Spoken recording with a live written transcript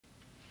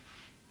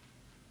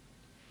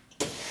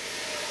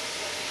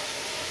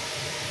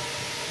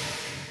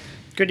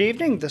Good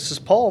evening, this is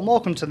Paul, and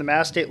welcome to the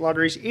Mass State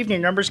Lottery's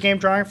evening numbers game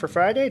drawing for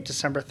Friday,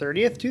 December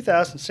 30th,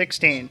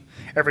 2016.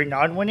 Every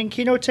non-winning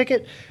Keno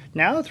ticket,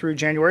 now through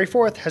January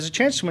 4th, has a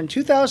chance to win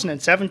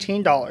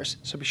 $2,017,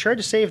 so be sure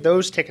to save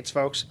those tickets,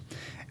 folks.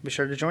 And be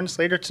sure to join us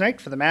later tonight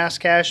for the Mass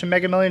Cash and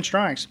Mega Millions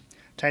drawings.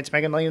 Tonight's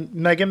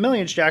Mega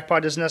Millions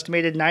jackpot is an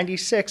estimated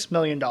 $96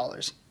 million. Now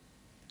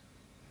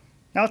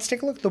let's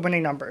take a look at the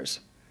winning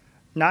numbers.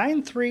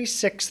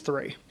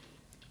 9363.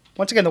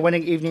 Once again, the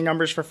winning evening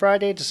numbers for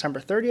Friday, December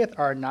 30th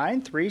are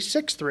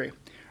 9363.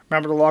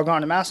 Remember to log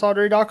on to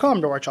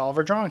masslottery.com to watch all of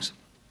our drawings.